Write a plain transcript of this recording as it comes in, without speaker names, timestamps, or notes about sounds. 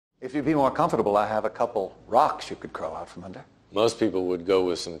If you'd be more comfortable, I have a couple rocks you could crawl out from under. Most people would go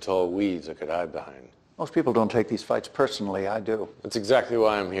with some tall weeds I could hide behind. Most people don't take these fights personally. I do. That's exactly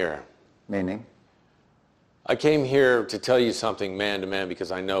why I'm here. Meaning? I came here to tell you something man to man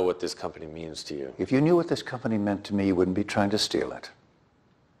because I know what this company means to you. If you knew what this company meant to me, you wouldn't be trying to steal it.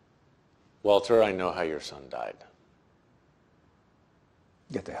 Walter, I know how your son died.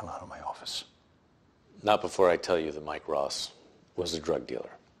 Get the hell out of my office. Not before I tell you that Mike Ross was a drug dealer.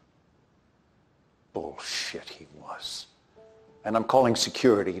 Bullshit, he was. And I'm calling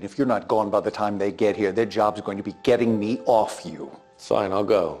security, and if you're not gone by the time they get here, their job's going to be getting me off you. Fine, I'll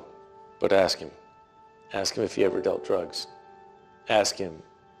go. But ask him. Ask him if he ever dealt drugs. Ask him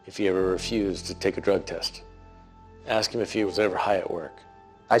if he ever refused to take a drug test. Ask him if he was ever high at work.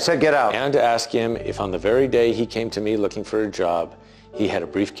 I said get out. And ask him if on the very day he came to me looking for a job, he had a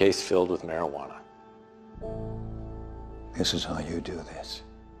briefcase filled with marijuana. This is how you do this.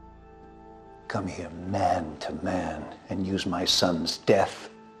 Come here man to man and use my son's death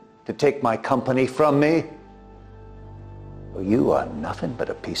to take my company from me? Well, you are nothing but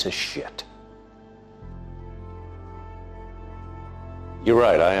a piece of shit. You're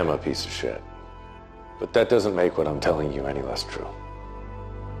right, I am a piece of shit. But that doesn't make what I'm telling you any less true.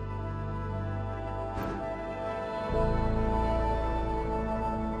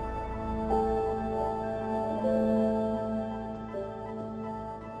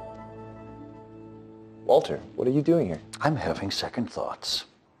 Walter, what are you doing here? I'm having second thoughts.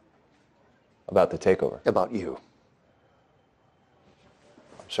 About the takeover? About you.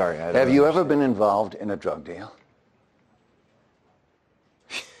 I'm sorry, I don't Have you ever been involved in a drug deal?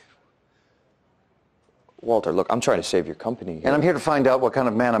 Walter, look, I'm trying to save your company here. And I'm here to find out what kind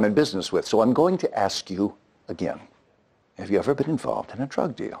of man I'm in business with, so I'm going to ask you again. Have you ever been involved in a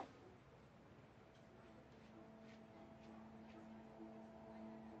drug deal?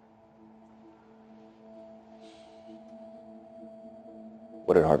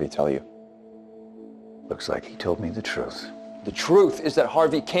 What did Harvey tell you? Looks like he told me the truth. The truth is that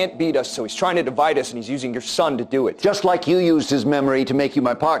Harvey can't beat us, so he's trying to divide us, and he's using your son to do it. Just like you used his memory to make you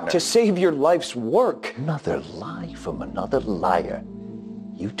my partner. To save your life's work. Another lie from another liar.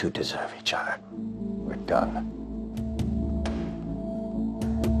 You two deserve each other. We're done.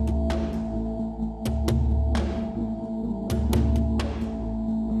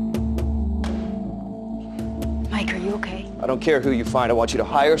 Mike, are you okay? I don't care who you find. I want you to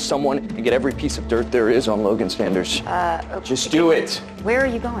hire someone and get every piece of dirt there is on Logan Sanders. Okay. Just do it. Where are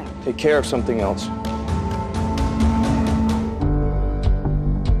you going? Take care of something else.